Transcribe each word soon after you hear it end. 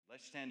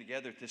Let's stand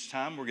together at this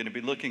time. We're going to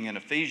be looking in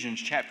Ephesians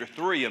chapter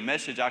 3, a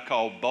message I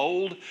call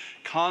Bold,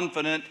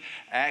 Confident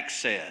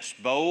Access.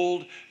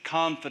 Bold,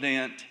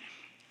 Confident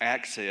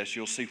Access.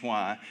 You'll see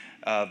why.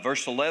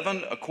 Verse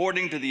 11,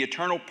 according to the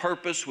eternal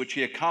purpose which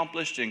He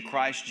accomplished in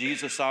Christ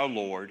Jesus our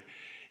Lord,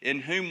 in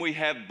whom we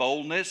have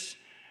boldness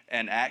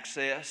and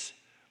access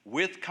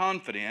with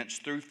confidence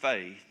through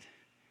faith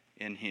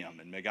in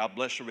Him. And may God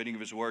bless the reading of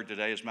His Word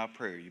today is my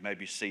prayer. You may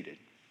be seated.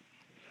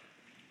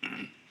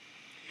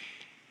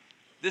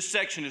 This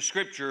section of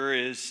Scripture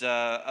is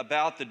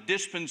about the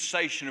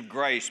dispensation of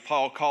grace.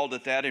 Paul called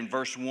it that in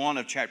verse 1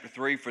 of chapter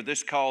 3. For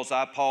this cause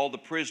I, Paul, the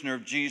prisoner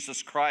of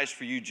Jesus Christ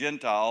for you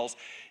Gentiles,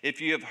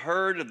 if you have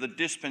heard of the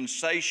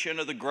dispensation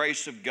of the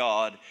grace of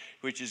God,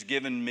 which is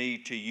given me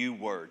to you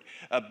word.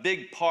 A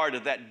big part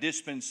of that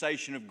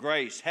dispensation of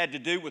grace had to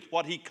do with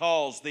what he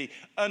calls the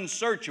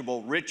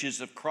unsearchable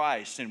riches of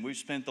Christ. And we've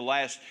spent the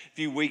last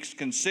few weeks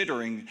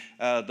considering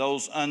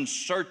those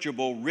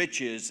unsearchable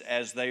riches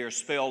as they are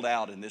spelled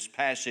out in this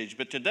passage.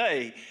 But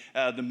today,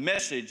 the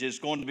message is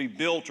going to be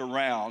built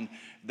around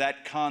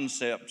that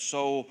concept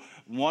so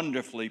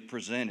wonderfully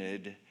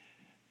presented,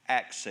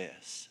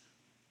 access.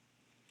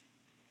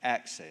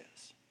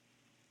 Access.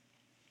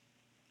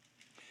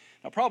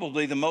 Now,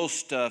 probably the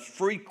most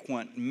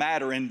frequent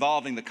matter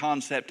involving the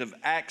concept of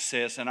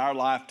access in our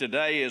life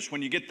today is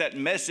when you get that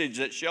message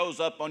that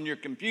shows up on your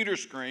computer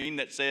screen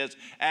that says,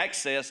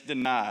 access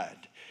denied.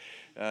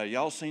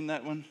 Y'all seen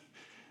that one?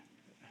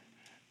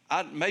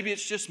 Maybe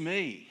it's just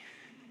me.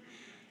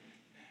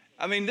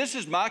 I mean, this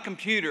is my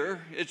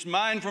computer. It's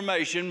my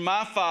information,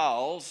 my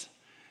files.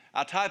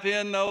 I type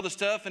in all the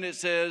stuff and it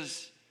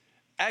says,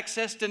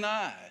 access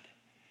denied.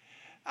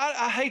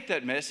 I hate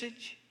that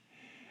message.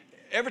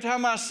 Every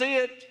time I see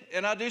it,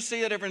 and I do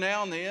see it every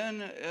now and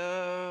then,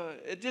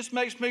 it just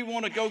makes me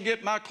want to go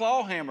get my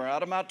claw hammer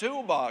out of my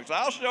toolbox.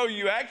 I'll show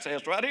you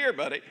access right here,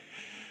 buddy.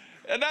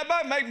 And that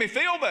might make me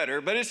feel better,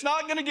 but it's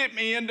not going to get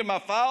me into my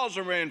files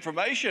or my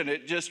information.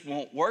 It just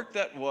won't work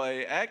that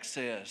way.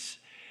 Access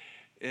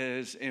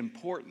is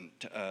important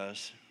to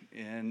us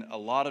in a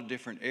lot of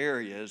different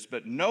areas,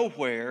 but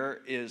nowhere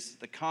is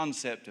the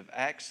concept of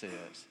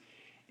access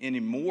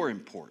any more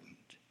important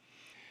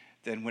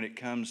than when it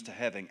comes to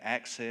having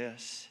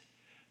access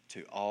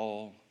to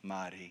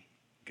Almighty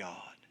God.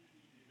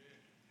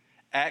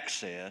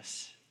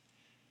 Access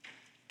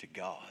to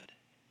God.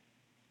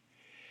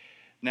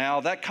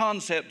 Now, that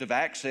concept of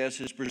access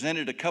is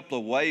presented a couple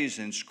of ways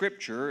in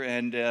Scripture,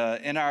 and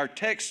in our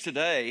text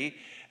today,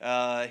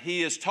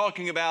 he is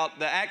talking about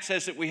the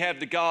access that we have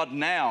to God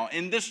now,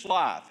 in this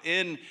life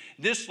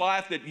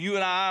that you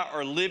and I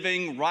are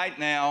living right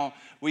now.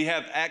 We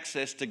have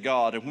access to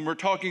God. And when we're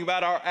talking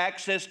about our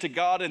access to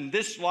God in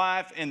this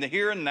life, in the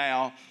here and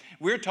now,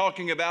 we're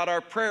talking about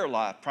our prayer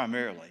life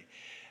primarily.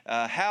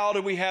 How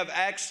do we have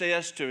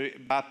access to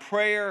by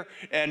prayer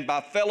and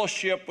by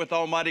fellowship with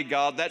Almighty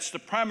God? That's the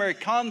primary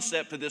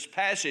concept of this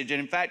passage.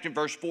 And in fact, in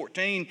verse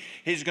 14,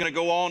 he's going to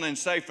go on and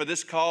say, for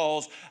this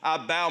cause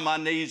I bow my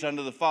knees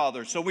unto the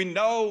Father. So we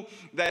know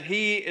that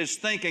he is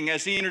thinking,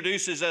 as he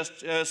introduces us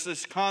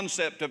this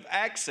concept of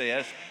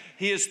access,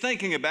 he is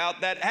thinking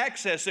about that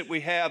access that we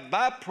have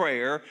by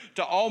prayer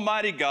to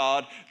Almighty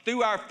God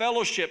through our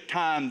fellowship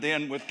time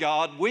then with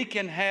God. We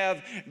can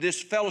have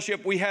this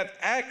fellowship. We have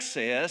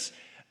access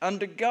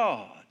unto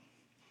God.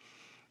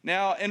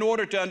 Now, in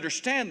order to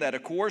understand that,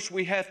 of course,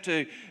 we have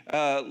to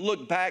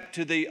look back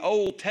to the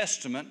Old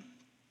Testament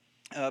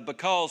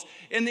because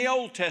in the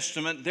Old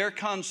Testament, their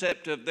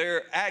concept of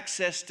their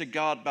access to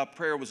God by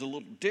prayer was a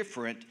little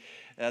different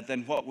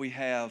than what we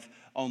have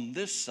on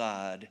this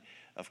side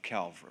of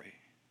Calvary.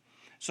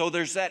 So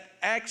there's that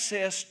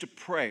access to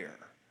prayer,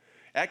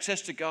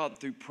 access to God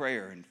through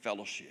prayer and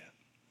fellowship.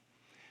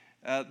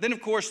 Then,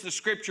 of course, the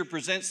Scripture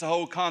presents the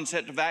whole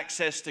concept of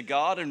access to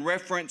God in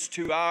reference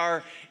to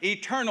our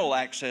eternal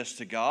access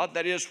to God.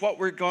 That is, what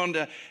we're going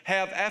to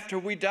have after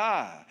we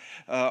die.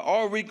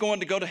 Are we going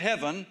to go to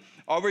heaven?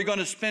 Are we going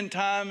to spend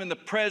time in the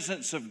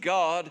presence of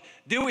God?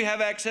 Do we have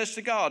access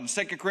to God? And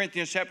 2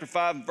 Corinthians chapter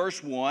 5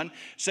 verse 1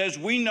 says,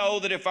 we know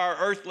that if our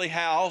earthly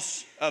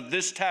house of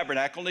this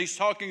tabernacle, and he's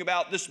talking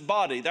about this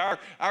body,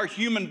 our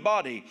human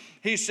body,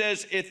 he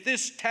says, if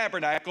this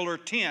tabernacle or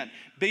tent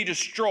be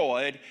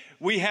destroyed,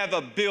 we have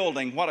a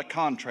building. What a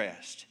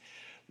contrast.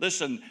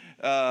 Listen,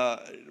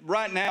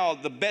 right now,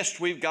 the best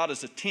we've got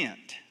is a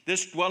tent.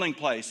 This dwelling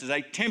place is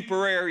a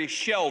temporary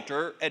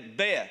shelter at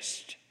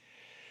best.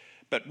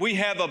 But we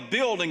have a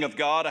building of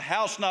God, a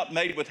house not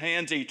made with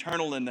hands,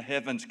 eternal in the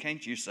heavens.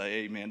 Can't you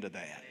say amen to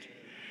that?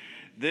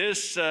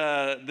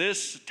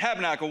 This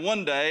tabernacle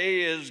one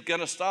day is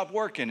going to stop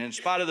working. In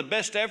spite of the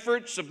best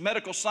efforts of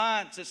medical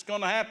science, it's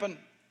going to happen.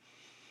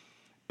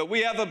 But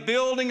we have a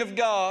building of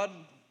God,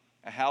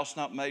 a house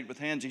not made with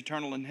hands,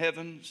 eternal in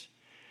heavens.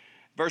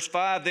 Verse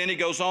 5, then he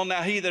goes on,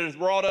 now he that hath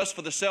wrought us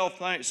for the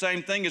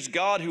same thing is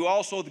God, who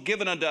also hath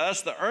given unto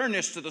us the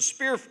earnest of the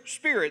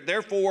Spirit.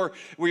 Therefore,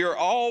 we are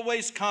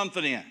always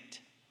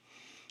confident,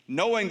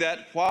 knowing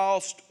that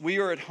whilst we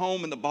are at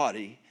home in the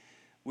body,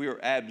 we are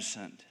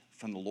absent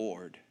from the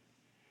Lord.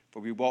 for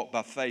we walk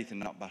by faith and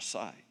not by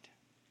sight.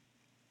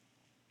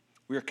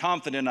 We are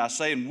confident, I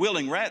say, and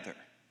willing rather,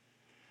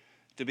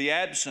 to be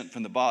absent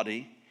from the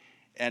body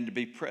and to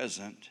be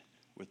present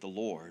with the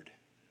Lord.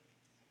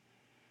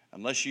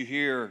 Unless you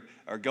hear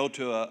or go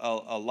to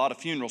a lot of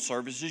funeral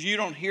services, you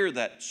don't hear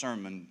that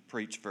sermon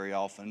preached very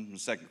often in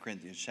 2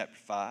 Corinthians chapter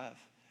 5.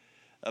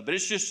 But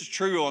it's just as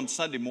true on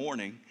Sunday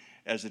morning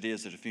as it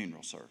is at a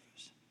funeral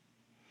service.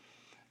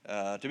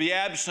 To be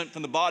absent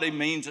from the body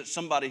means that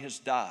somebody has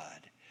died.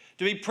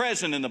 To be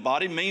present in the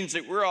body means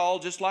that we're all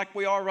just like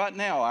we are right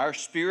now. Our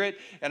spirit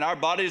and our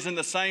body is in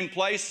the same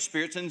place. The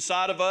Spirit's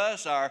inside of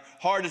us. Our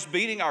heart is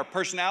beating. Our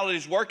personality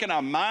is working.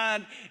 Our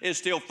mind is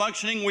still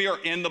functioning. We are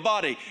in the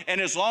body. And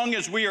as long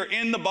as we are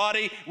in the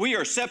body, we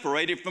are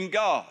separated from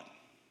God.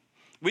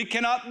 We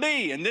cannot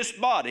be in this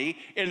body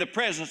in the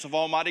presence of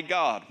Almighty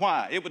God.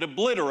 Why? It would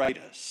obliterate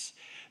us.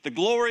 The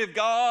glory of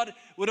God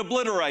would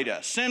obliterate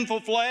us.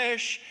 Sinful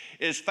flesh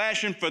is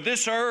fashioned for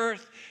this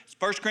earth.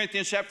 1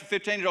 Corinthians chapter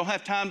 15, I don't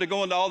have time to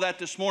go into all that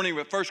this morning,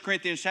 but 1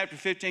 Corinthians chapter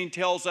 15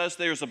 tells us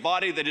there's a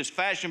body that is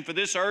fashioned for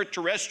this earth,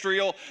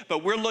 terrestrial,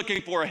 but we're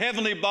looking for a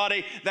heavenly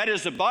body. That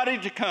is the body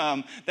to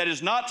come, that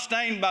is not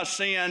stained by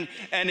sin,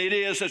 and it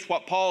is, that's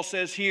what Paul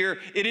says here,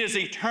 it is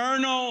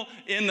eternal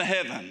in the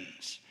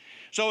heavens.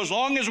 So as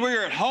long as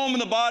we're at home in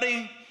the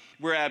body,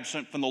 we're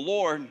absent from the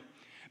Lord.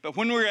 But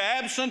when we're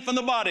absent from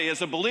the body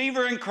as a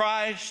believer in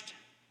Christ,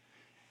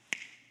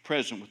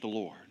 present with the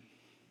Lord.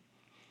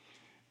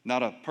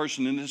 Not a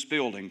person in this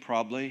building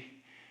probably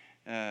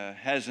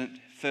hasn't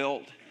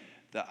felt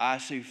the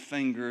icy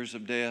fingers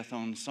of death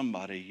on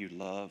somebody you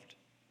loved.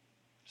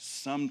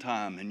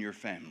 Sometime in your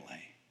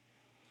family,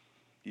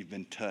 you've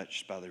been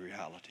touched by the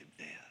reality of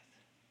death.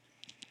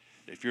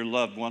 If your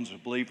loved one's a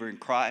believer in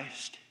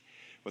Christ,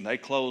 when they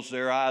closed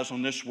their eyes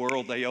on this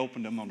world, they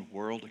opened them on the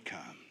world to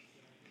come.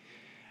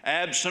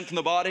 Absent from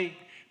the body,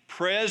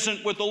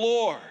 present with the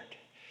Lord.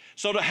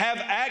 So to have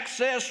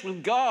access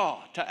with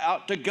God,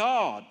 to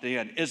God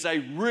then, is a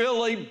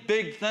really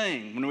big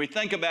thing when we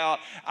think about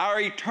our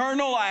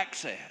eternal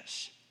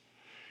access.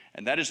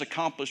 And that is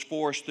accomplished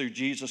for us through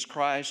Jesus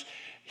Christ.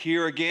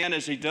 Here again,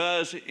 as he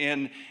does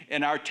in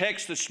our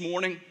text this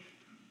morning,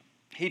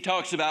 he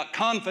talks about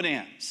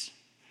confidence.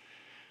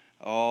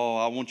 Oh,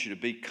 I want you to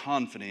be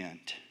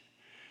confident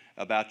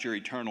about your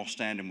eternal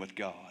standing with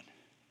God.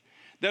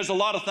 There's a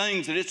lot of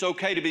things that it's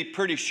okay to be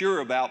pretty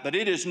sure about, but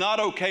it is not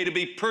okay to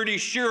be pretty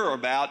sure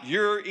about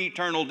your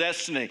eternal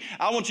destiny.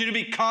 I want you to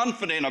be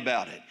confident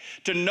about it,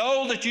 to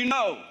know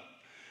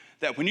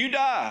that when you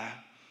die,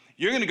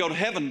 you're going to go to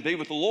heaven and be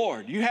with the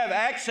Lord. You have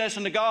access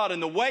into God,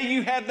 and the way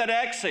you have that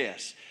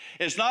access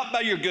is not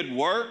by your good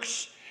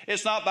works.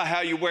 It's not by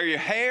how you wear your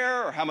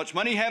hair or how much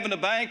money you have in the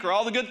bank or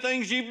all the good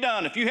things you've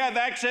done. If you have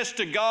access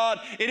to God,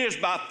 it is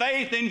by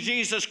faith in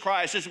Jesus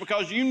Christ. It's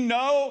because you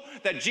know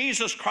that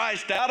Jesus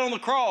Christ died on the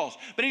cross,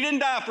 but he didn't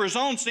die for his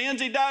own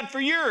sins. He died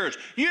for yours.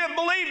 You have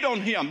believed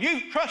on him.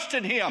 You've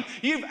trusted him.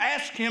 You've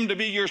asked him to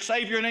be your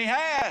Savior, and he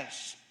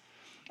has.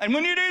 And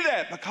when you do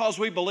that, because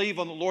we believe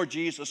on the Lord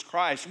Jesus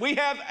Christ, we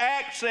have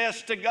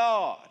access to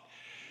God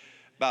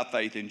by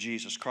faith in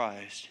Jesus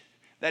Christ,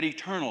 that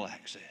eternal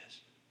access.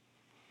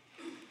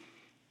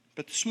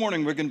 But this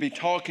morning we're going to be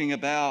talking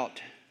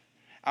about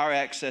our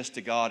access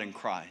to God in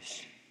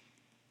Christ.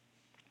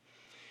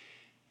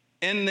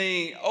 In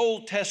the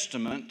Old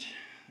Testament,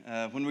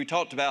 when we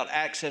talked about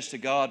access to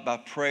God by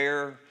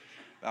prayer,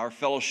 our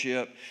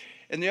fellowship,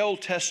 in the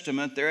Old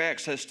Testament, their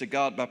access to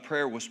God by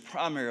prayer was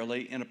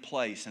primarily in a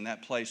place, and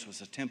that place was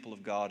the temple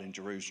of God in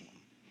Jerusalem.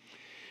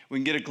 We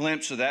can get a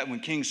glimpse of that when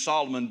King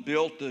Solomon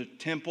built the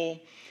temple,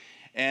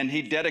 and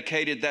he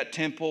dedicated that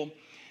temple.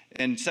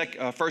 In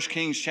 1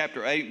 Kings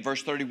chapter 8,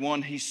 verse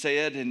 31, he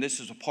said, and this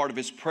is a part of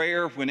his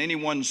prayer, when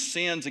anyone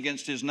sins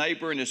against his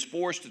neighbor and is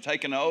forced to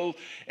take an oath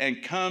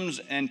and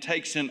comes and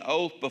takes an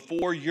oath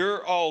before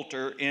your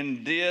altar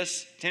in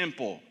this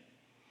temple.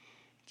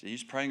 So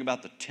he's praying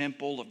about the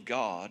temple of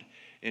God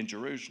in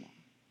Jerusalem.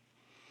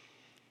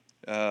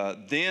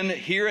 Then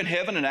hear in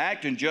heaven and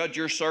act and judge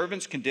your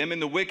servants,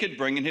 condemning the wicked,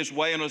 bringing his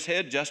way on his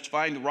head,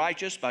 justifying the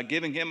righteous by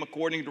giving him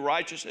according to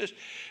righteousness.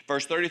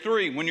 Verse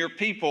 33, when your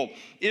people,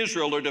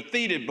 Israel, are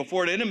defeated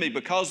before an enemy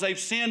because they've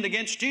sinned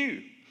against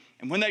you,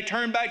 and when they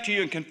turn back to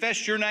you and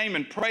confess your name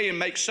and pray and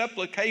make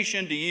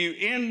supplication to you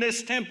in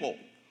this temple,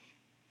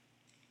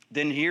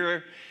 then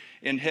hear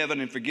in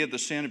heaven and forgive the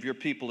sin of your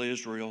people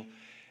Israel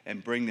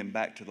and bring them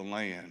back to the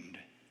land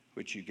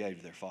which you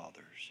gave their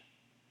fathers.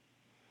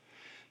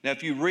 Now,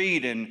 if you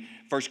read in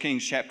 1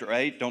 Kings chapter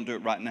 8, don't do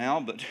it right now,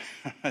 but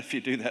if you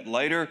do that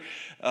later,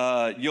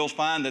 you'll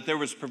find that there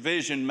was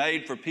provision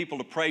made for people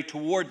to pray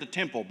toward the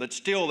temple, but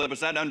still there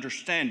was that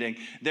understanding.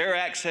 Their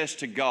access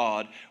to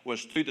God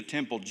was through the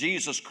temple.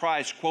 Jesus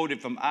Christ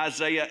quoted from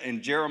Isaiah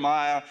and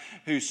Jeremiah,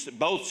 who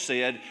both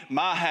said,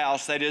 my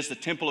house, that is the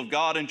temple of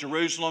God in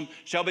Jerusalem,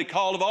 shall be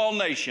called of all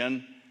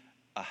nations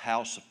a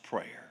house of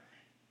prayer.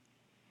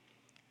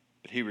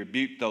 But he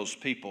rebuked those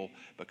people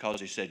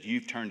because he said,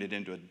 you've turned it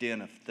into a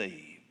den of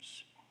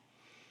thieves.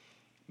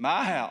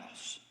 My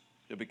house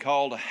to be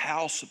called a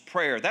house of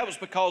prayer. That was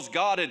because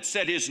God had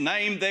set his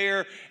name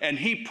there, and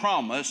he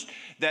promised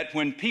that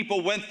when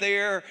people went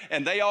there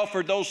and they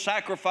offered those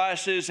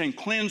sacrifices and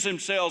cleansed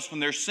themselves from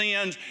their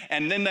sins,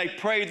 and then they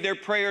prayed their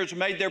prayers,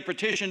 made their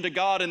petition to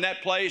God in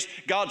that place,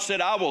 God said,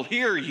 I will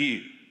hear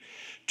you.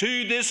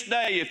 To this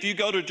day, if you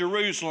go to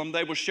Jerusalem,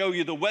 they will show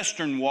you the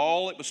Western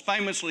Wall. It was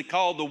famously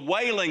called the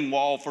Wailing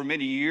Wall for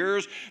many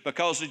years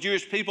because the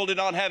Jewish people did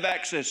not have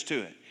access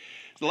to it.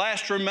 The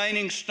last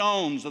remaining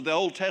stones of the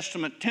Old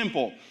Testament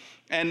temple,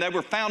 and they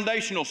were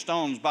foundational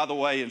stones, by the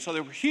way, and so they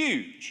were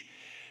huge.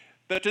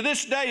 But to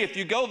this day, if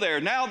you go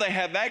there, now they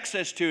have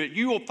access to it.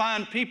 You will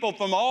find people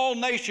from all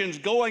nations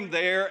going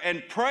there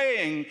and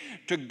praying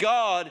to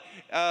God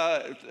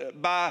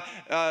by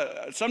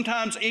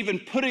sometimes even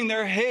putting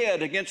their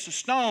head against the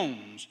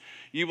stones.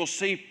 You will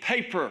see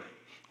paper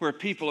where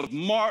people have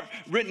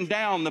written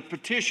down the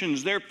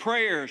petitions, their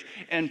prayers,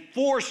 and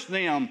forced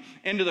them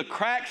into the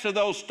cracks of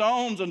those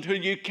stones until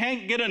you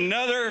can't get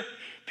another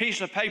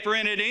piece of paper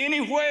in it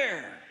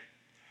anywhere,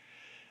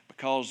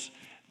 because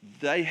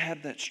they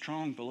have that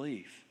strong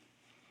belief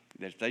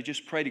that if they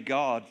just pray to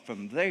God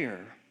from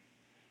there,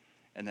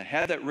 and they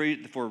have that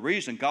for a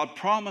reason. God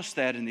promised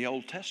that in the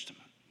Old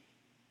Testament.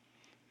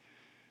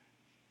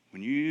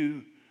 When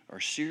you are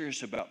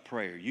serious about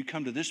prayer, you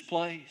come to this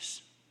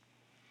place,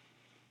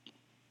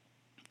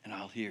 and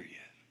I'll hear you.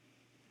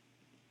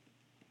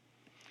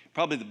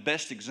 Probably the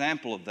best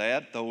example of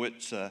that, though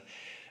it's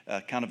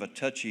kind of a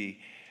touchy,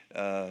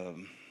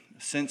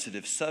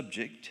 sensitive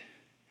subject,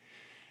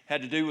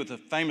 had to do with the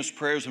famous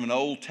prayers of an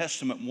Old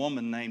Testament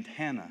woman named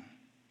Hannah.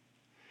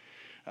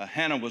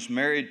 Hannah was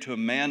married to a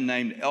man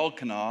named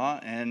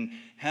Elkanah, and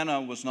Hannah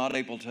was not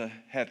able to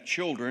have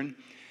children.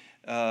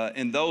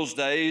 In those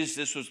days,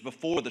 this was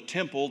before the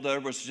temple, there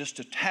was just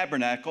a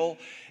tabernacle.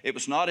 It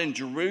was not in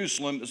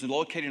Jerusalem. It was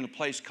located in a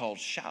place called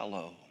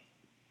Shiloh.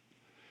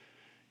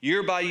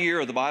 Year by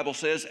year, the Bible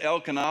says,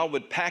 Elkanah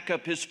would pack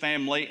up his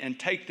family and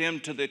take them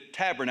to the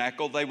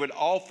tabernacle. They would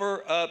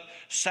offer up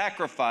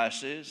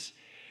sacrifices,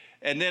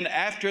 and then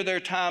after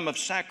their time of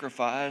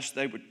sacrifice,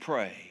 they would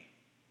pray.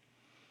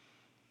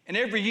 And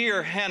every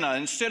year, Hannah,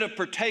 instead of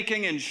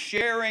partaking and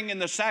sharing in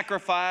the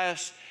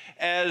sacrifice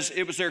as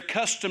it was their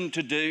custom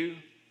to do,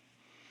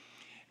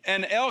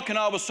 and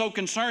Elkanah was so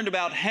concerned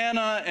about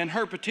Hannah and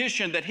her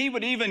petition that he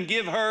would even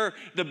give her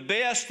the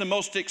best, the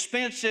most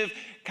expensive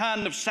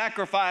kind of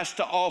sacrifice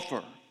to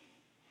offer.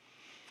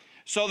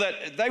 So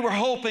that they were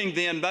hoping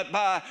then that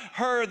by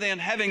her then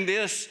having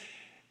this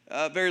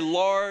very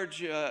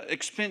large,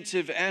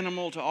 expensive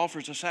animal to offer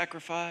as a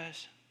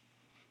sacrifice,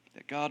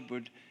 that God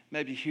would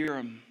maybe hear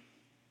him,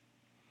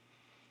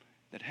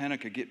 that Hannah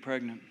could get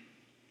pregnant.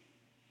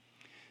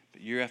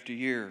 But year after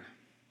year,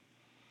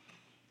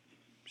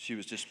 she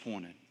was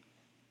disappointed.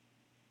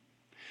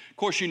 Of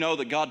course, you know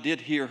that God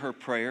did hear her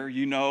prayer.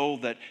 You know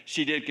that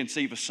she did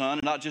conceive a son,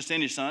 and not just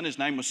any son. His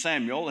name was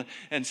Samuel,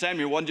 and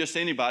Samuel wasn't just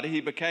anybody.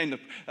 He became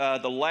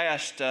the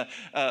last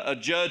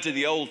judge of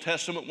the Old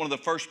Testament, one of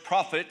the first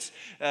prophets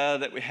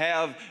that we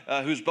have,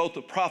 who's both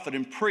a prophet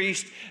and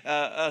priest.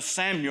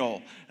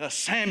 Samuel,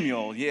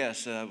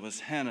 yes,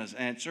 was Hannah's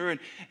answer.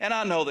 And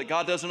I know that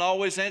God doesn't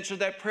always answer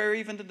that prayer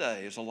even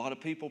today. There's a lot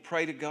of people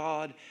pray to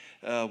God,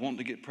 wanting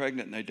to get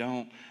pregnant, and they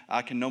don't.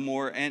 I can no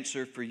more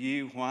answer for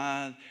you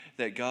why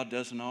that God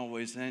doesn't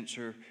always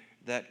answer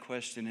that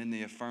question in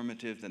the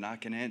affirmative than I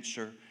can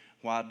answer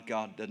why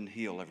God doesn't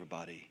heal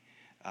everybody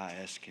I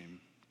ask him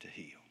to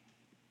heal.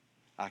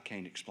 I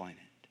can't explain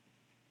it.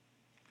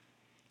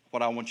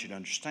 What I want you to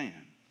understand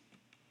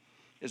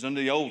is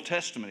under the Old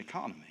Testament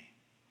economy,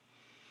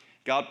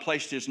 God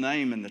placed his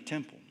name in the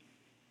temple.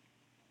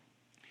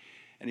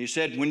 And he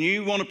said, when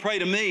you want to pray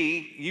to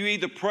me, you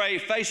either pray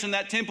facing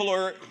that temple,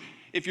 or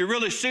if you're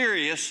really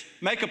serious,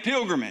 make a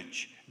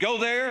pilgrimage. Go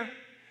there,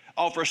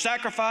 offer a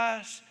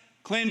sacrifice,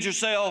 cleanse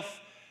yourself,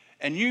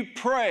 and you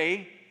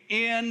pray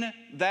in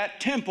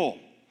that temple.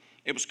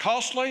 It was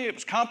costly, it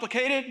was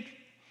complicated.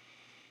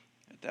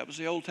 That was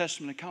the Old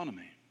Testament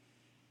economy.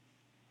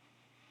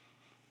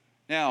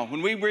 Now,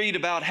 when we read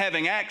about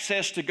having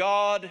access to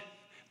God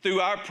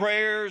through our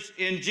prayers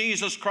in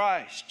Jesus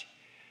Christ,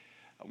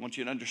 I want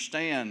you to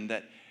understand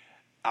that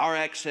our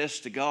access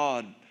to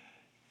God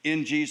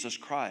in Jesus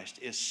Christ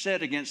is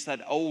set against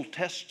that Old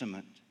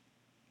Testament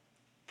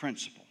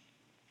principle.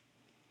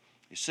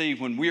 You see,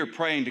 when we are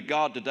praying to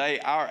God today,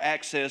 our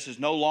access is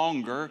no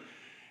longer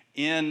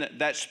in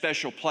that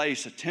special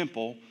place, a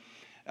temple.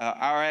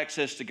 Our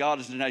access to God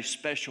is in a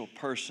special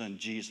person,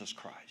 Jesus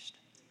Christ.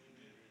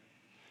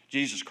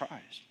 Jesus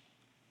Christ.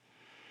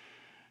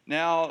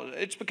 Now,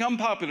 it's become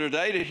popular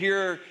today to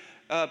hear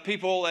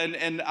people,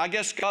 and I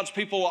guess God's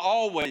people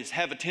always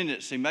have a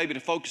tendency maybe to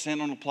focus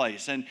in on a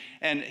place.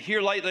 And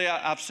here lately,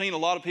 I've seen a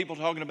lot of people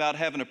talking about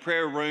having a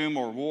prayer room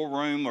or war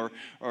room,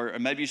 or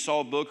maybe you saw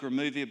a book or a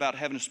movie about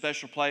having a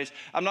special place.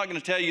 I'm not going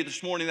to tell you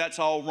this morning that's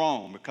all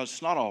wrong, because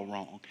it's not all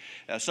wrong.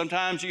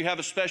 Sometimes you have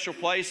a special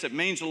place that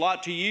means a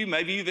lot to you.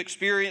 Maybe you've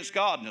experienced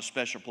God in a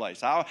special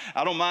place. I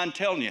don't mind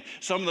telling you,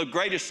 some of the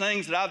greatest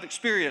things that I've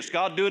experienced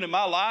God doing in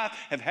my life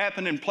have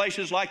happened in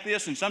places like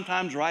this, and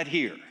sometimes right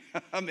here.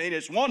 I mean,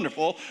 it's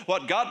wonderful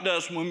what God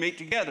does when we meet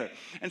together.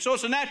 And so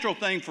it's a natural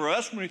thing for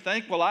us when we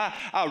think, well, I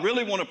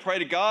really want to pray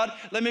to God.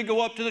 Let me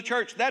go up to the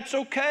church. That's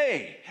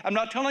okay. I'm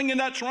not telling you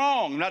that's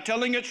wrong. I'm not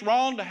telling you it's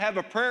wrong to have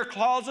a prayer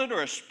closet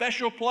or a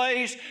special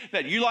place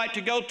that you like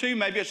to go to.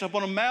 Maybe it's up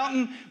on a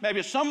mountain.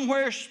 Maybe it's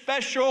somewhere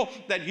special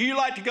that you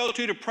like to go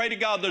to pray to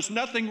God. There's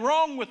nothing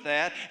wrong with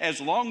that, as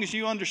long as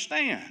you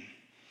understand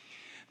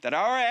that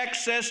our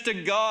access to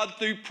God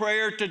through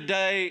prayer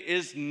today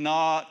is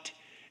not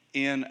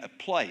in a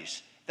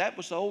place. That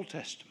was the Old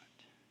Testament.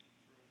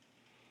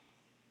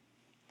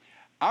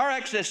 Our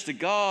access to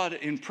God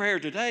in prayer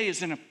today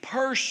is in a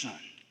person,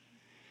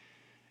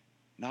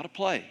 not a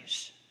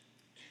place.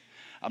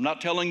 I'm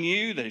not telling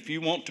you that if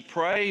you want to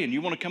pray and you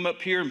want to come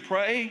up here and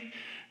pray,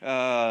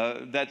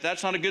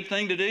 that's not a good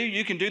thing to do.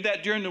 You can do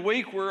that during the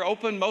week. We're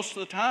open most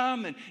of the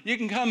time, and you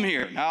can come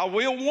here. Now, I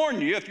will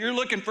warn you, if you're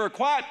looking for a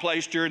quiet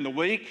place during the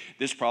week,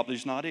 this probably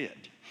is not it.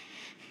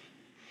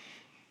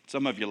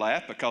 Some of you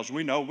laugh because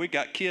we know we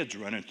got kids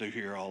running through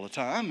here all the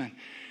time,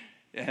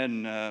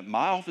 and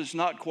my office is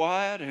not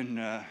quiet.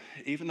 And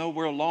even though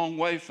we're a long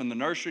way from the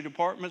nursery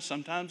department,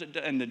 sometimes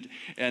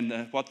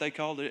what they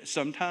call it,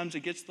 sometimes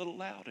it gets a little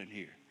loud in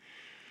here.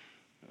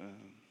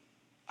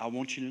 I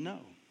want you to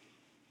know,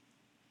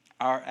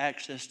 our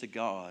access to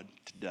God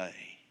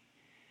today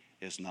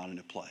is not in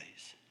a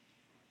place.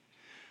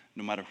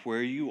 No matter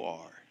where you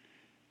are,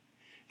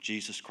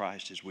 Jesus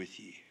Christ is with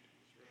you.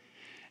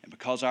 And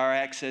because our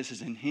access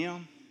is in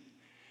Him,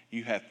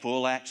 you have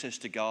full access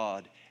to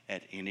God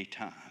at any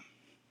time.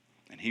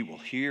 And He will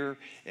hear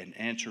and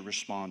answer,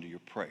 respond to your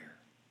prayer.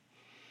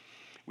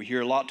 We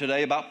hear a lot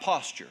today about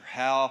posture.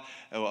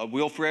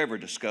 We'll forever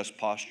discuss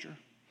posture.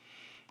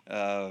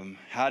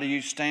 How do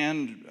you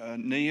stand,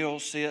 kneel,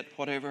 sit,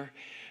 whatever?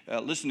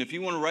 Listen, if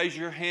you want to raise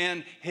your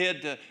head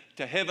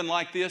to heaven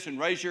like this and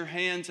raise your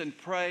hands and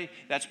pray,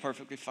 that's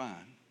perfectly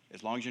fine.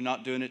 As long as you're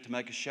not doing it to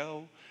make a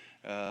show.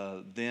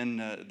 Then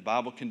the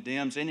Bible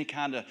condemns any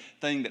kind of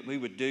thing that we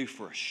would do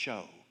for a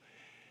show.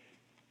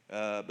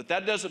 But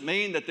that doesn't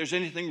mean that there's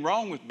anything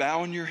wrong with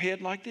bowing your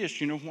head like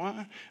this. You know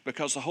why?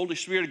 Because the Holy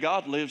Spirit of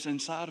God lives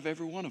inside of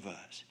every one of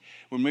us.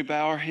 When we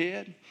bow our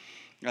head,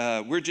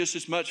 we're just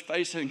as much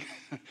facing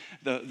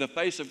the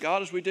face of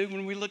God as we do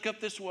when we look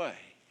up this way.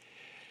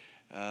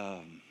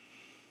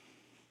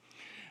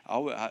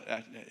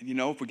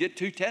 If we get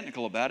too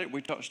technical about it,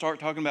 we start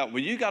talking about,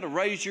 well, you got to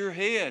raise your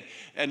head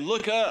and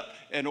look up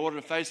in order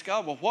to face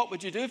God. Well, what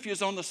would you do if you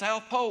was on the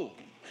South Pole?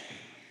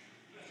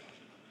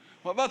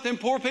 What about them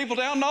poor people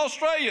down in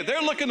Australia?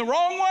 They're looking the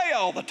wrong way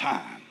all the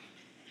time.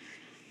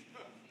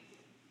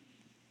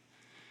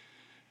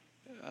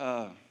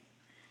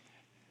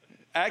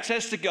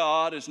 Access to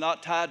God is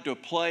not tied to a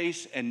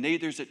place, and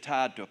neither is it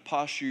tied to a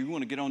posture. You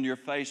want to get on your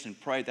face and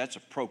pray, that's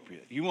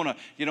appropriate. You want to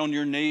get on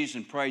your knees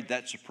and pray,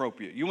 that's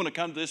appropriate. You want to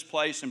come to this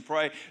place and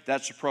pray,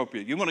 that's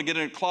appropriate. You want to get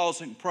in a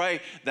closet and pray,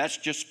 that's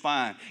just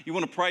fine. You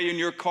want to pray in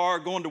your car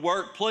going to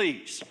work,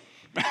 please.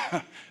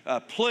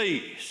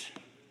 Please.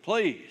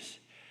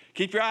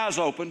 Keep your eyes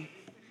open.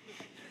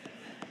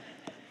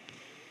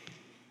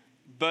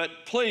 But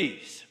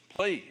please.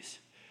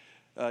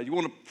 You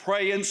want to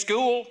pray in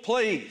school?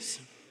 Please.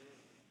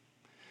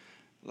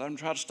 Let them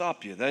try to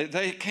stop you.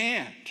 They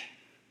can't.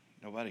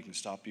 Nobody can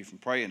stop you from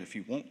praying if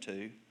you want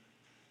to.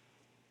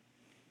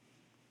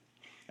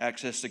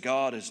 Access to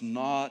God is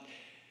not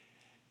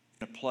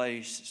in a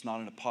place. It's not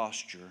in a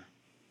posture.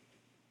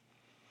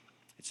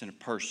 It's in a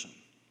person.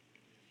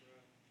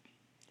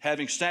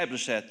 Having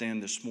established that then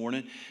this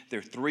morning, there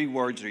are three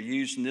words that are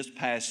used in this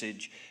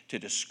passage to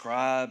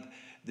describe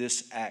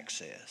this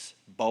access: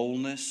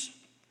 boldness,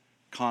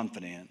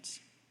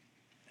 confidence,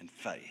 and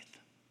faith.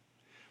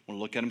 I want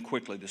to look at them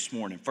quickly this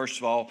morning. First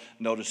of all,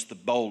 notice the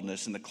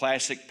boldness. And the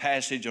classic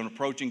passage on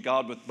approaching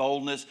God with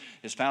boldness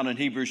is found in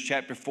Hebrews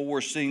chapter 4.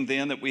 Seeing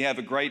then that we have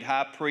a great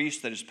high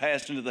priest that is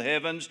passed into the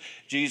heavens,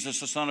 Jesus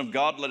the Son of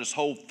God, let us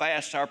hold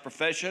fast our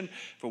profession.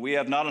 For we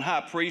have not a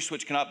high priest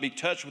which cannot be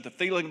touched with the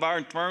feeling of our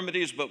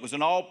infirmities, but was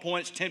in all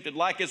points tempted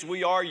like as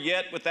we are,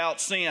 yet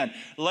without sin.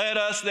 Let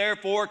us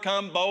therefore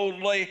come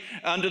boldly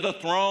unto the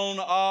throne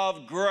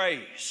of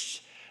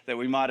grace, that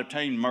we might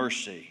obtain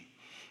mercy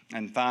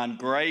and find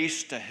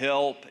grace to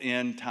help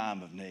in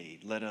time of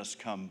need. Let us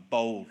come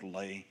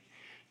boldly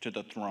to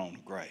the throne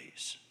of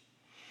grace.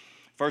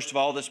 First of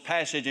all, this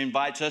passage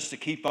invites us to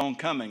keep on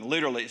coming.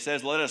 Literally, it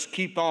says, let us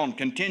keep on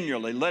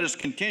continually. Let us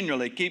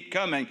continually keep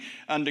coming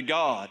unto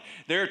God.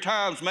 There are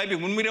times maybe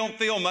when we don't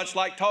feel much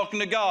like talking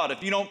to God.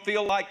 If you don't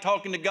feel like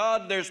talking to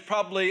God, there's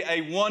probably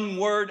a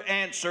one-word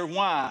answer.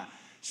 Why?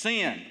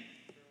 Sin.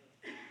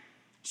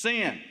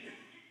 Sin.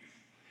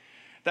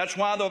 That's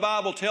why the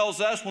Bible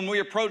tells us when we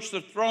approach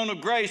the throne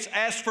of grace,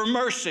 ask for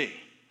mercy.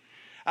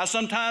 I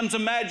sometimes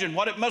imagine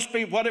what it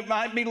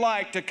might be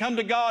like to come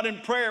to God in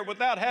prayer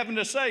without having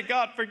to say,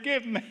 God,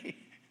 forgive me.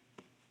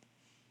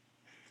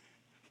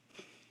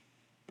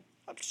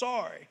 I'm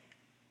sorry.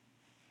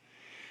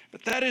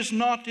 But that is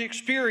not the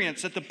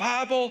experience that the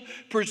Bible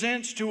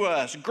presents to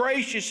us.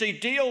 Grace, you see,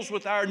 deals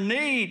with our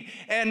need,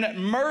 and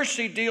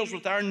mercy deals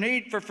with our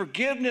need for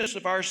forgiveness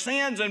of our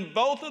sins, and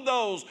both of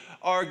those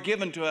are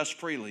given to us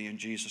freely in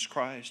Jesus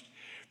Christ.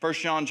 1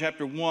 John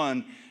chapter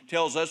 1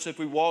 tells us if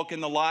we walk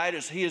in the light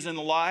as He is in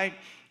the light,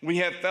 we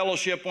have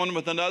fellowship one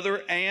with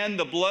another, and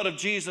the blood of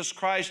Jesus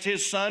Christ,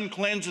 His Son,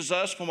 cleanses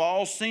us from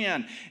all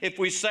sin. If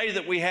we say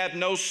that we have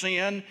no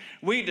sin,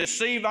 we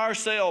deceive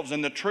ourselves,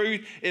 and the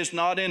truth is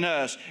not in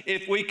us.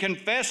 If we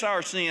confess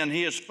our sin,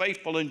 He is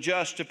faithful and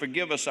just to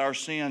forgive us our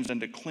sins and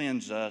to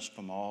cleanse us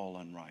from all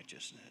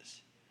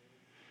unrighteousness.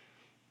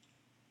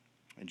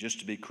 And just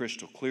to be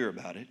crystal clear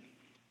about it,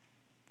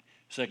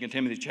 2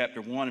 Timothy chapter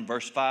 1 and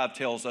verse 5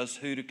 tells us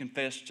who to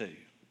confess to.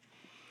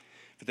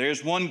 For there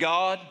is one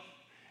God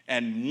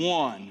and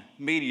one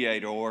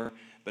mediator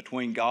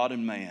between God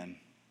and man,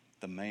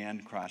 the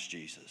man Christ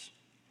Jesus,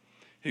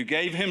 who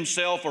gave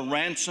Himself a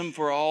ransom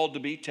for all to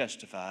be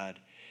testified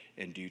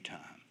in due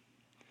time.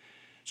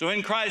 So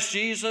in Christ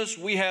Jesus,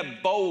 we have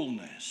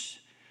boldness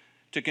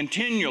to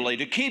continually,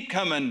 to keep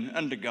coming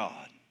unto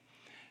God,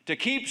 to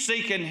keep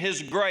seeking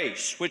His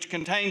grace, which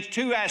contains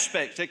two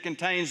aspects. It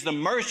contains the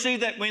mercy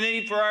that we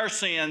need for our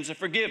sins, the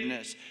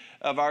forgiveness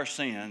of our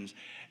sins,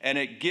 and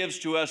it gives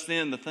to us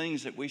then the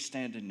things that we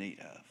stand in need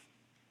of.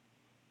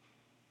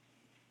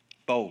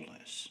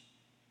 Boldness.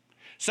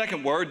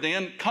 Second word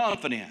then,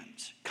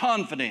 confidence.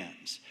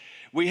 Confidence.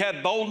 We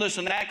have boldness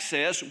and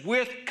access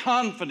with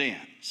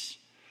confidence.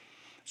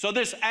 So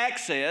this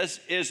access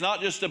is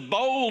not just a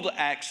bold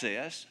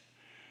access,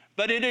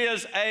 but it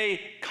is a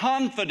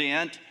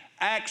confident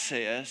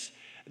access.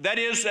 That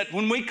is, that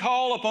when we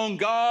call upon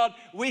God,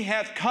 we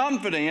have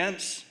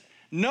confidence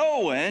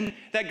knowing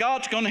that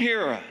God's going to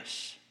hear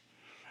us.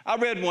 I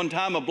read one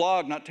time a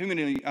blog not too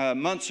many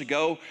months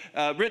ago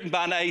written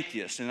by an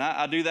atheist, and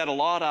I do that a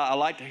lot. I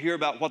like to hear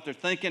about what they're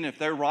thinking. If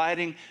they're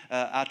writing,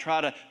 I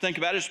try to think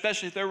about it,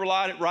 especially if they're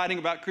writing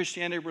about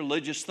Christianity,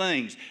 religious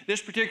things.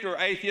 This particular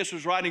atheist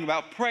was writing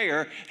about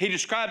prayer. He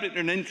described it in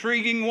an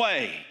intriguing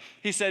way.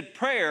 He said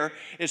prayer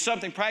is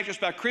something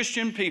practiced by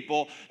Christian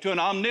people to an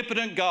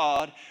omnipotent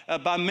God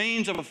by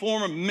means of a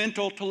form of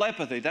mental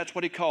telepathy. That's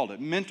what he called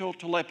it, mental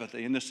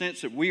telepathy, in the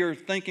sense that we are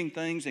thinking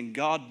things and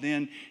God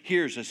then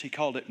hears us. He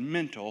called it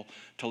mental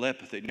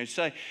telepathy. And they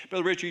say,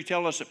 Brother Richard, you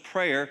tell us that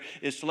prayer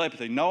is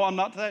telepathy. No, I'm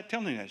not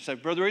telling you that. They say,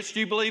 Brother Richard,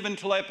 do you believe in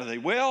telepathy?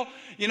 Well,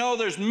 you know,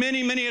 there's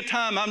many a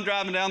time I'm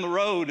driving down the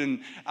road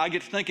and I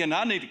get to thinking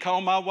I need to call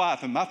my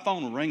wife and my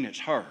phone will ring, it's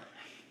her.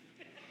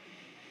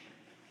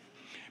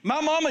 My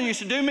mama used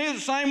to do me the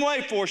same way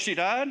before she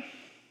died.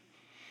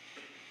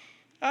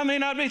 I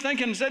mean, I'd be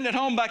thinking, sitting at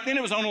home, back then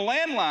it was on a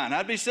landline.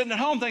 I'd be sitting at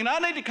home thinking, I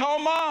need to call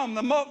Mom.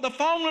 The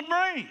phone would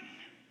ring.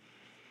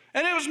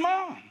 And it was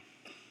Mom.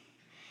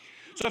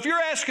 So if you're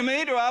asking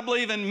me, do I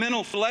believe in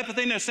mental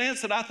telepathy in the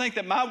sense that I think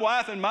that my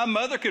wife and my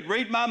mother could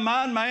read my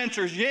mind? My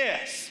answer is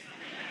yes.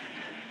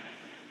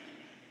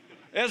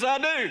 Yes, I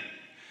do.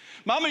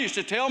 Mama used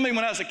to tell me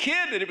when I was a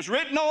kid that it was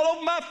written all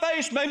over my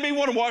face, made me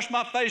want to wash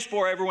my face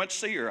before I ever went to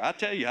see her. I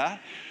tell you,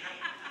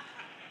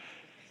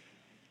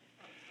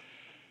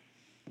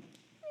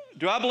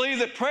 Do I believe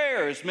that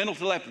prayer is mental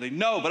telepathy?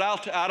 No, but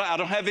I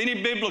don't have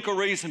any biblical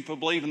reason for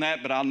believing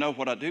that, but I'll know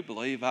what I do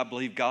believe. I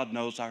believe God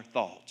knows our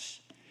thoughts.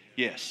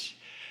 Yes.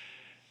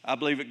 I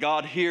believe that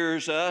God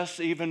hears us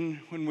even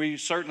when we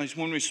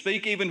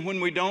speak, even when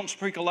we don't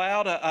speak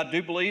aloud. I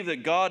do believe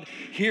that God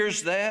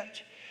hears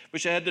that.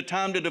 Wish I had the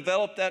time to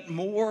develop that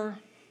more.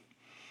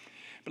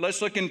 But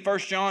let's look in 1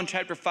 John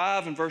chapter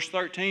 5 and verse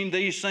 13.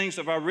 These things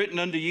have I written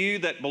unto you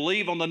that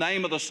believe on the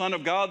name of the Son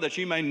of God, that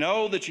you may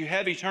know that you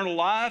have eternal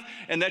life,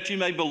 and that you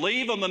may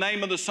believe on the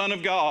name of the Son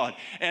of God.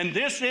 And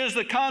this is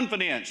the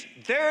confidence.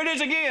 There it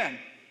is again.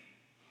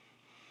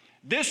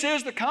 This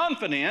is the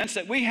confidence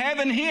that we have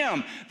in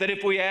Him, that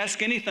if we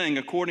ask anything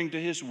according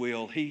to His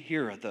will, He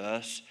heareth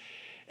us.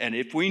 And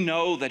if we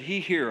know that He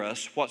heareth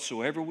us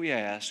whatsoever we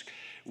ask,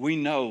 we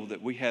know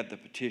that we have the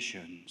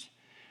petitions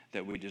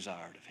that we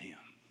desired of Him.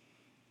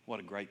 What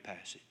a great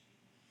passage.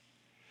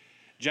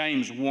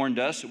 James warned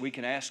us that we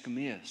can ask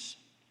amiss.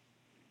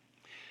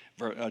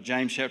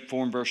 James chapter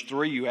 4 and verse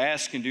 3, you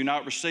ask and do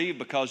not receive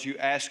because you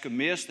ask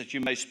amiss that you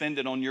may spend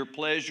it on your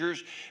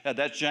pleasures.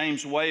 That's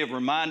James' way of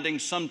reminding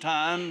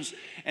sometimes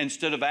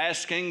instead of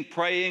asking,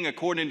 praying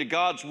according to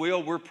God's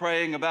will, we're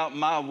praying about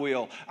my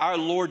will. Our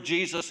Lord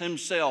Jesus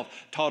Himself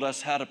taught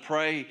us how to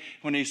pray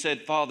when He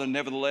said, Father,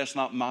 nevertheless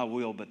not my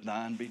will but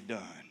thine be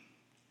done.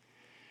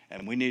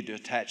 And we need to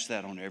attach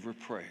that on every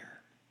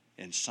prayer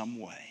in some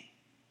way.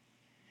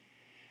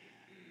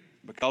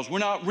 Because we're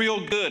not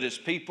real good as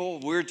people.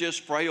 We're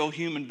just frail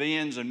human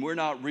beings, and we're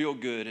not real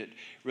good at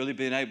really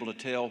being able to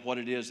tell what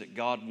it is that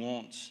God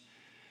wants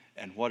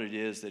and what it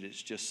is that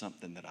it's just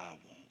something that I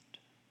want.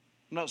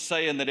 I'm not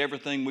saying that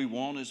everything we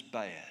want is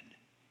bad.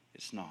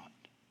 It's not.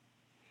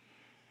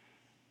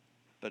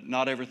 But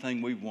not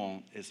everything we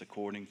want is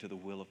according to the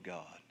will of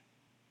God.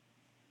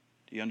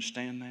 Do you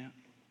understand that?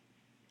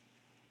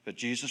 But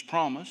Jesus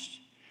promised,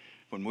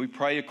 when we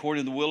pray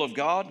according to the will of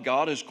God,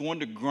 God is going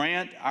to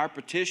grant our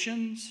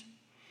petitions.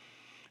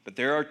 But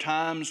there are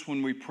times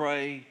when we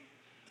pray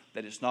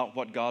that it's not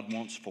what God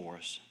wants for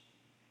us.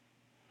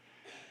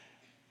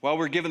 While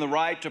we're given the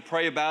right to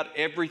pray about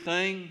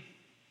everything,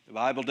 the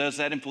Bible does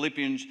that in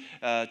Philippians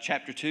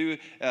chapter 2,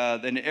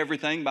 then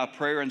everything by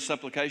prayer and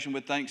supplication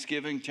with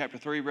thanksgiving. Chapter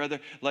 3, rather,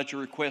 let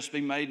your requests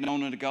be made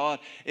known unto God.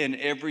 In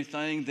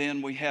everything,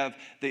 then we have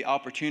the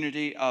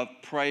opportunity of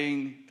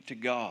praying to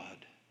God.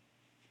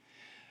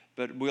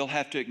 But we'll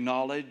have to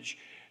acknowledge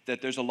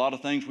that there's a lot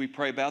of things we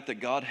pray about that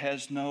God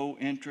has no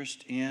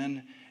interest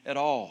in at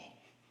all.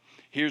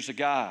 Here's a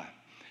guy,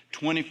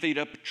 20 feet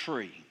up a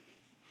tree.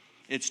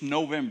 It's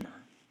November.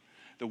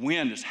 The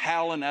wind is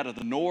howling out of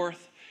the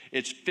north.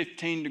 It's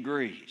 15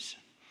 degrees.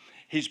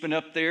 He's been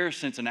up there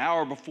since an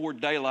hour before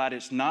daylight.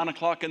 It's 9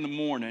 o'clock in the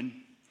morning,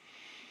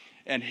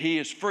 and he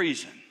is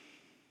freezing.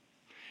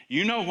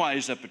 You know why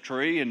he's up a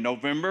tree in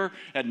November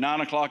at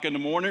 9 o'clock in the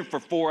morning for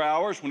 4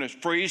 hours when it's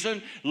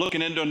freezing,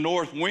 looking into a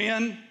north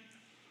wind.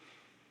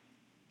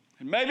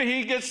 And maybe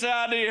he gets the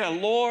idea,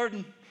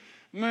 Lord,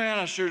 man,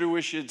 I sure do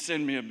wish you'd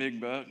send me a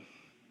big buck.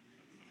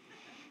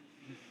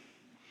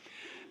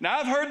 Now,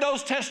 I've heard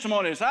those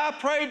testimonies. I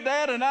prayed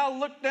that, and I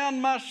looked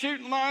down my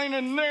shooting line,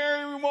 and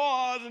there he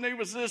was, and he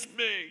was this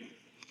big.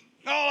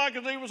 All I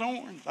could see was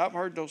horns. I've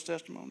heard those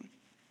testimonies.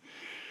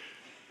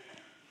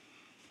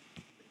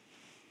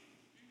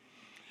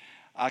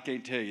 I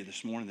can't tell you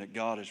this morning that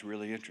God is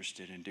really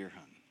interested in deer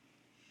hunting.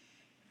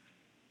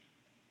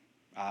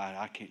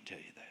 I can't tell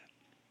you that.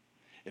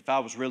 If I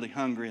was really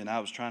hungry and I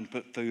was trying to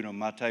put food on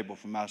my table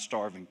for my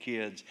starving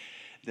kids,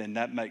 then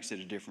that makes it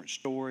a different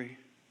story.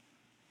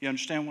 You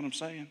understand what I'm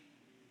saying?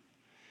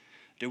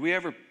 Do we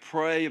ever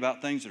pray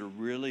about things that are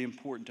really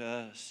important to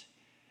us,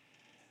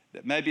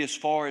 that maybe as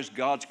far as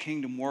God's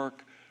kingdom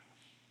work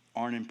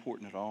aren't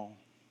important at all?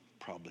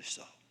 Probably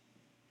so.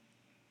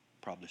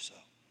 Probably so.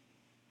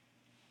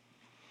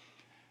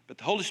 But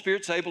the Holy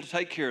Spirit's able to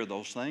take care of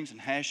those things and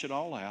hash it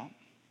all out.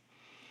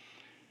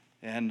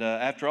 And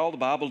after all, the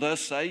Bible does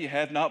say you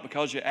have not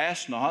because you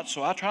ask not,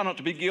 so I try not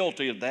to be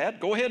guilty of that.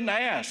 Go ahead and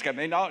ask. I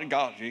mean,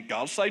 God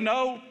will say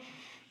no.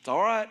 It's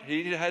all right.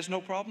 He has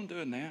no problem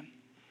doing that.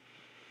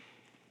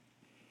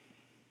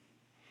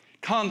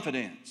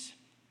 Confidence.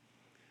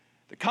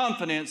 The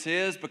confidence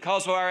is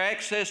because of our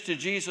access to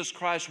Jesus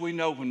Christ, we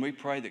know when we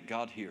pray that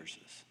God hears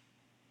us.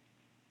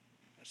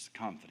 That's the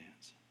confidence.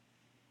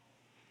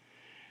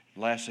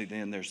 Lastly,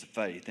 then, there's the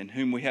faith, in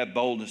whom we have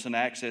boldness and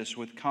access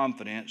with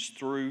confidence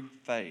through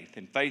faith.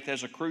 And faith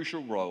has a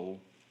crucial role.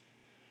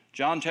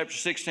 John chapter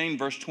 16,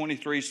 verse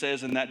 23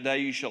 says, "In that day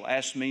you shall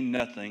ask me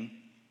nothing.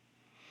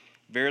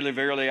 Verily,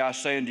 verily, I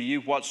say unto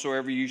you,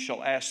 whatsoever you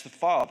shall ask the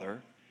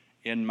Father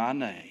in my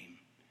name,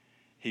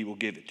 he will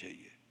give it to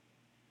you."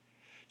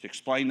 To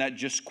explain that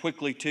just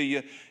quickly to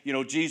you,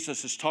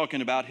 Jesus is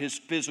talking about his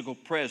physical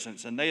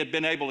presence, and they had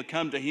been able to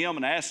come to him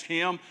and ask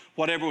him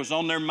whatever was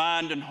on their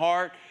mind and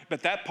heart,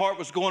 but that part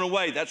was going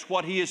away. That's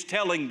what he is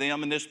telling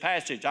them in this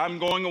passage. I'm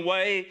going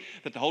away,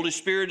 but the Holy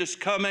Spirit is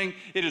coming.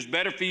 It is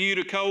better for you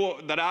to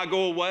go that I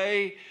go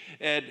away,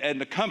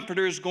 and the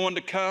Comforter is going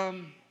to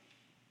come.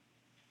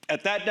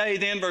 At that day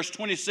then, verse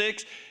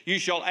 26, you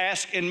shall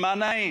ask in my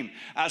name.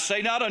 I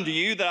say not unto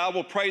you that I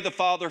will pray the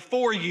Father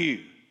for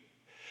you.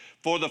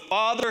 For the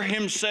Father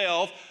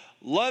himself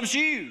loves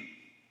you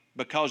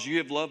because you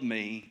have loved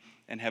me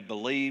and have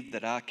believed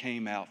that I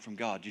came out from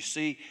God. You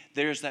see,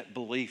 there's that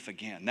belief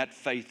again, that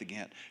faith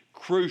again.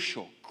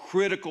 Crucial,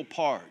 critical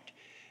part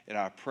in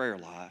our prayer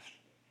life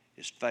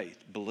is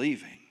faith,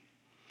 believing.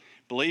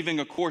 Believing,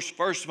 of course,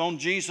 first of all,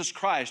 Jesus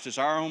Christ as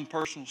our own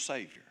personal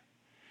Savior.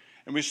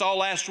 And we saw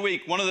last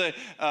week one of the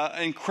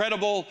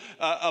incredible,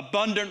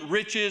 abundant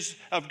riches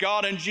of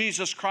God in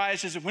Jesus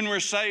Christ is that when we're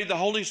saved, the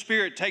Holy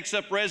Spirit takes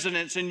up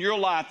residence in your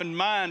life and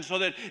mine so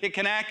that it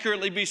can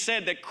accurately be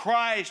said that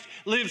Christ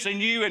lives in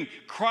you and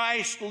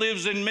Christ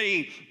lives in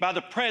me by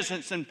the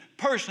presence and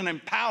person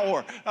and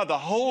power of the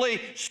Holy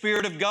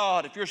Spirit of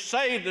God. If you're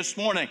saved this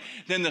morning,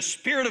 then the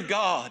Spirit of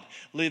God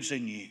lives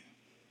in you.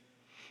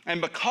 And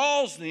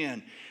because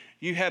then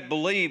you have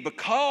believed,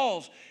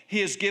 because he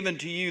has given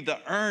to you the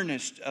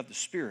earnest of the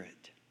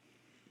Spirit,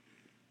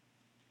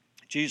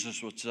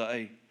 Jesus would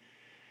say,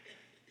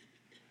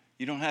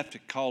 you don't have to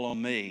call on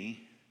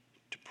me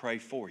to pray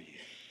for you.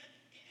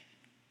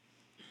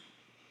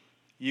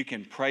 You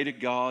can pray to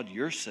God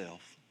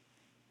yourself.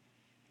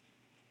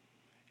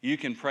 You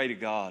can pray to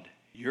God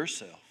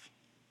yourself.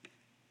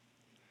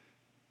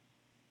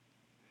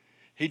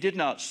 He did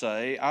not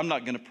say, I'm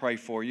not going to pray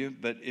for you,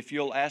 but if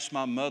you'll ask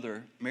my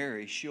mother,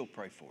 Mary, she'll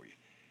pray for you.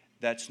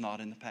 That's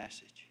not in the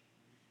passage.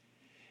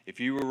 If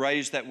you were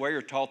raised that way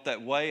or taught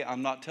that way,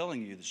 I'm not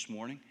telling you this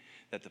morning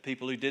that the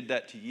people who did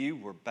that to you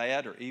were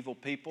bad or evil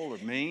people or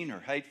mean or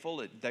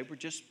hateful. They were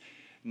just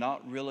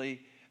not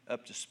really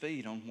up to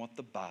speed on what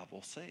the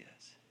Bible says.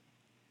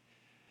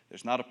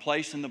 There's not a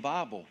place in the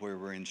Bible where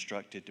we're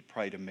instructed to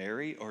pray to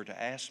Mary or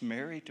to ask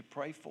Mary to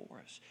pray for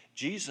us.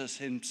 Jesus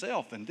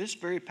himself in this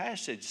very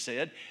passage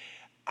said,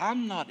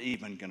 I'm not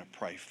even going to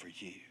pray for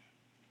you.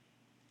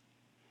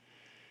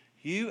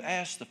 You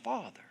ask the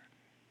Father.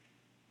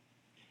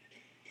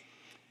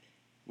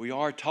 We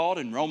are taught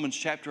in Romans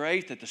chapter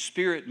 8 that the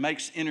Spirit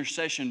makes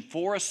intercession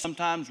for us.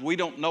 Sometimes we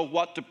don't know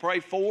what to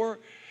pray for.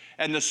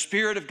 And the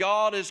Spirit of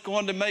God is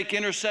going to make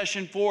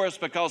intercession for us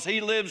because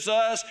He lives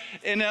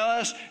in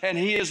us, and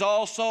He is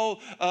also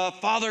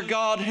Father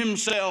God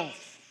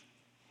Himself.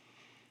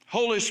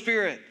 Holy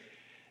Spirit,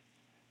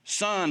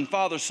 Son,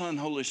 Father, Son,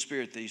 Holy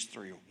Spirit, these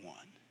three are one.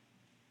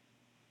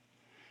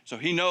 So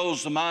He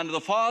knows the mind of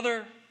the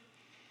Father,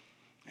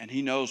 and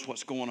He knows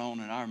what's going on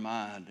in our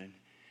mind, and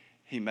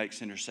He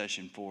makes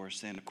intercession for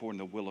us then according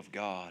to the will of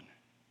God.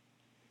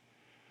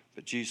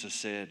 But Jesus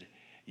said,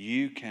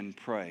 you can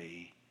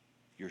pray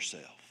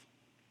yourself.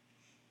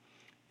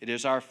 It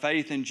is our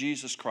faith in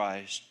Jesus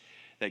Christ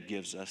that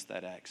gives us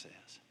that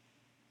access.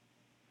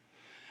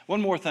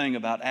 One more thing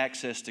about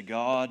access to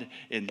God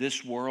in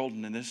this world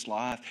and in this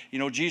life. You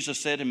know,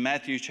 Jesus said in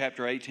Matthew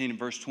chapter 18 and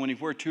verse 20,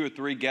 where two or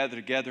three gather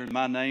together in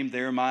my name,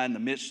 there am I in the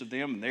midst of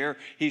them. And there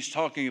He's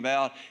talking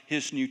about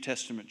His New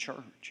Testament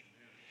church.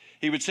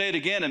 He would say it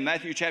again in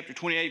Matthew chapter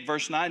 28,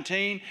 verse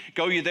 19.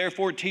 Go ye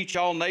therefore, teach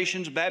all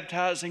nations,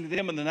 baptizing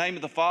them in the name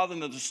of the Father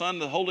and of the Son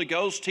and of the Holy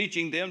Ghost,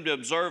 teaching them to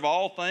observe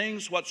all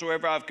things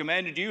whatsoever I have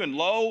commanded you. And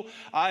lo,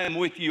 I am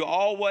with you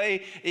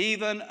always,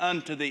 even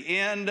unto the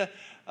end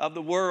of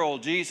the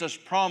world. Jesus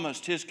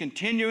promised His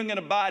continuing and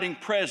abiding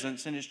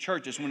presence in His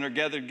churches when they're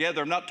gathered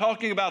together. I'm not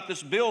talking about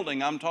this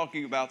building. I'm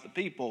talking about the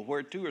people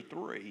where two or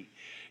three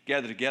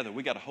gather together.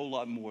 We got a whole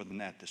lot more than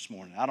that this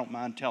morning. I don't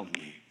mind telling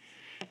you.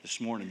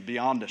 This morning,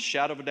 beyond a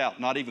shadow of a doubt,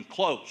 not even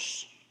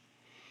close.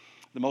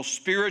 The most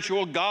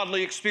spiritual,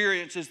 godly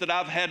experiences that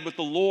I've had with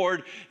the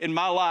Lord in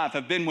my life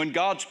have been when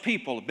God's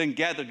people have been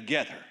gathered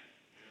together.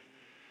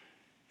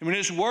 And when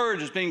His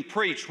word is being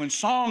preached, when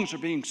songs are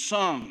being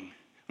sung,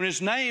 when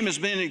His name is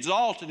being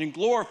exalted and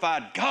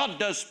glorified, God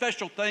does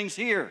special things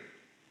here.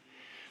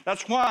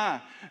 That's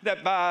why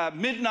that by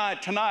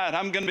midnight tonight,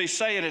 I'm going to be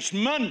saying it's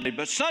Monday,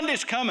 but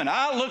Sunday's coming.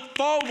 I look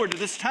forward to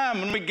this time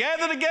when we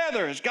gather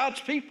together as God's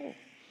people.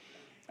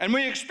 And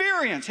we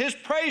experience His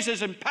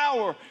praises and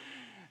power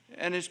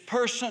and His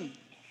person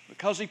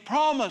because He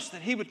promised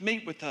that He would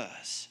meet with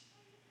us.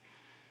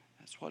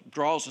 That's what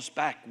draws us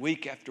back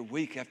week after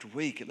week after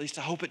week. At least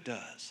I hope it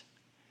does.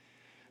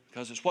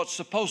 Because it's what's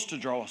supposed to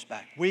draw us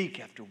back week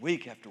after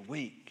week after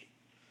week.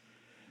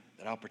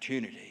 That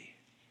opportunity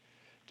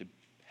to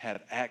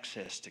have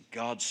access to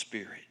God's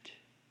Spirit.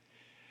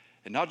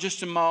 And not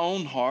just in my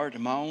own heart,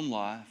 in my own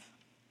life,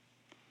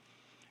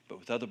 but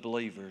with other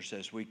believers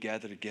as we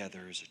gather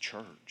together as a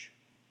church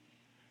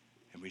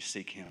and we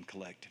seek Him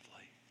collectively.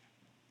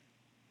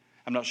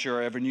 I'm not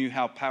sure I ever knew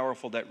how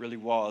powerful that really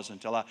was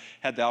until I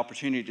had the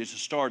opportunity to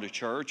start a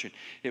church. And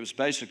it was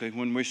basically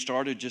when we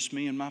started, just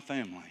me and my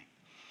family,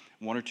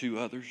 one or two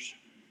others.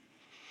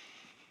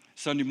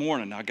 Sunday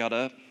morning, I got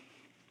up.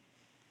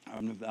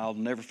 I'll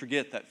never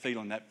forget that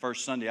feeling that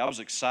first Sunday. I was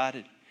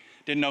excited.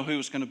 Didn't know who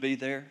was going to be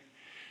there.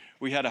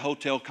 We had a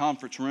hotel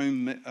conference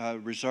room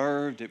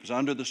reserved. It was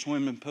under the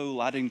swimming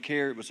pool. I didn't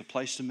care. It was a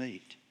place to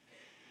meet.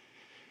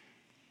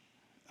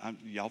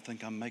 Y'all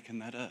think I'm making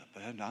that up,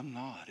 but I'm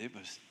not. It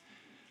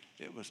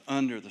was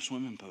under the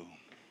swimming pool.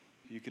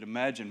 You could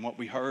imagine what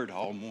we heard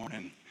all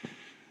morning.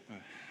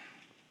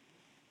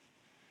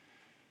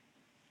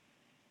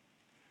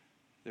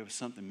 There was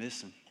something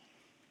missing.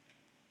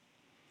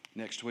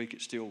 Next week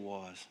it still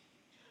was.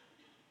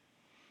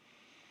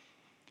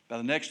 By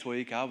the next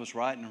week, I was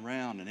writing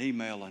around and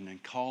emailing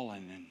and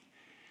calling and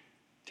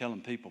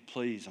telling people,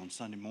 please, on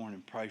Sunday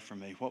morning, pray for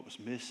me. What was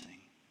missing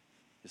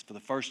is for the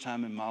first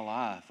time in my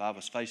life, I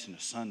was facing a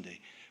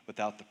Sunday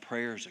without the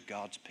prayers of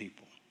God's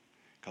people.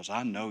 Because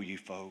I know you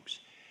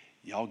folks,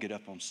 y'all get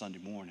up on Sunday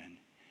morning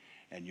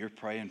and you're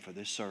praying for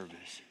this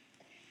service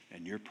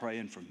and you're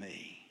praying for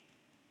me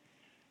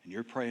and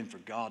you're praying for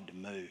God to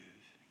move,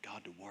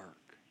 God to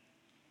work.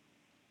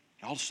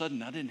 And all of a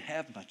sudden, I didn't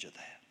have much of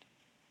that.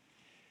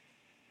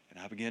 And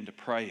I began to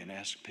pray and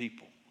ask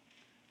people,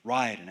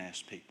 write and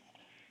ask people,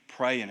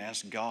 pray and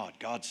ask God,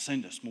 God,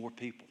 send us more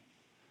people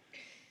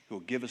who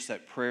will give us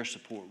that prayer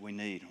support we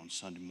need on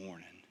Sunday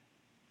morning.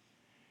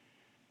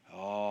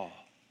 Oh,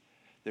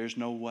 there's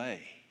no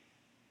way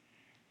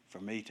for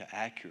me to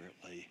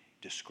accurately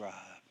describe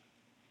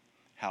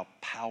how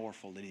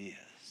powerful it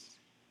is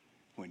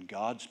when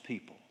God's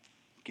people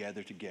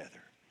gather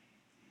together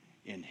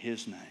in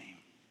His name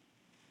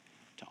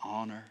to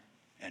honor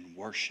and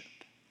worship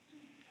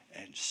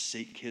and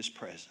seek His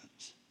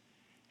presence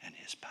and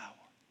His power.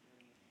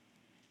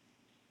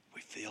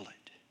 We feel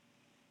it.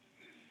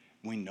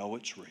 We know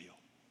it's real.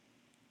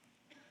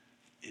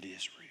 It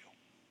is real.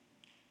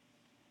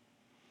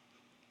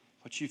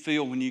 What you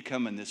feel when you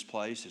come in this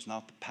place is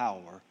not the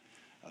power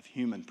of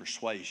human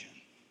persuasion.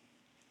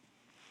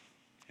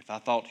 If I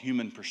thought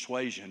human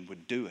persuasion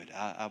would do it,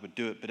 I would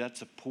do it, but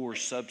that's a poor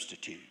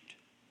substitute.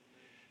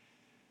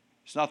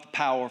 It's not the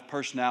power of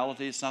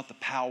personality. It's not the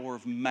power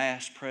of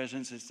mass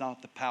presence. It's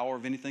not the power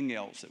of anything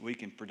else that we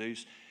can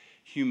produce,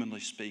 humanly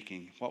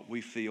speaking. What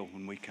we feel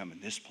when we come in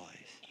this place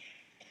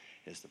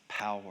is the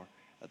power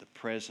of the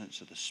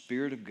presence of the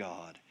Spirit of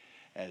God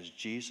as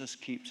Jesus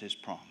keeps his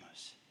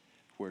promise,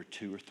 where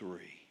two or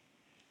three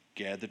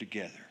gather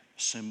together,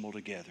 assemble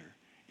together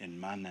in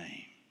my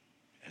name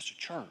as a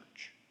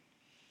church,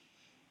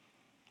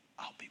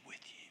 I'll be with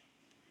you.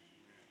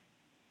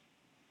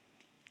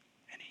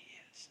 And he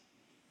is.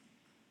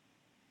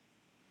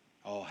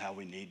 Oh, how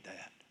we need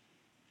that.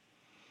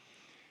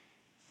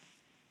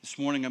 This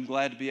morning, I'm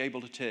glad to be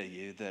able to tell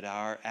you that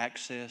our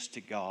access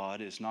to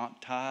God is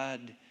not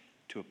tied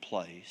to a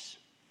place.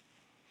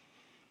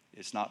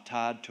 It's not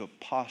tied to a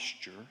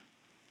posture.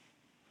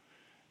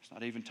 It's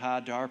not even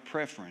tied to our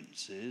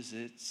preferences.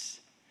 It's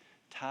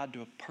tied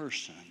to a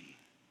person,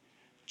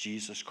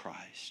 Jesus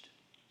Christ.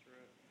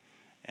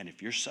 And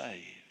if you're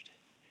saved,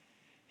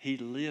 he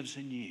lives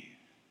in you.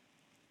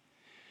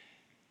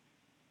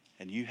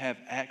 And you have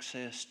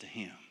access to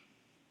him.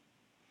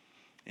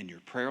 In your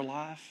prayer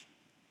life,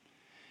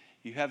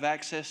 you have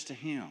access to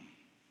him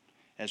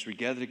as we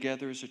gather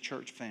together as a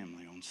church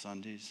family on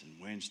Sundays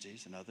and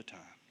Wednesdays and other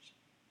times.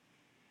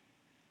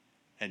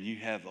 And you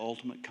have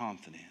ultimate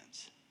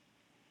confidence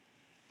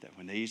that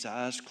when these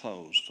eyes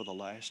close for the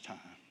last time,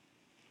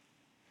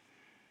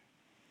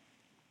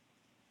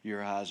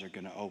 your eyes are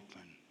going to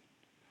open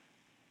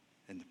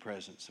in the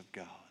presence of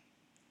God.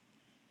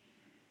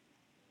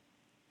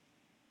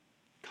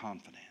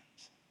 Confidence.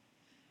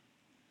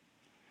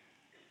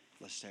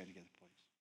 Let's stand together.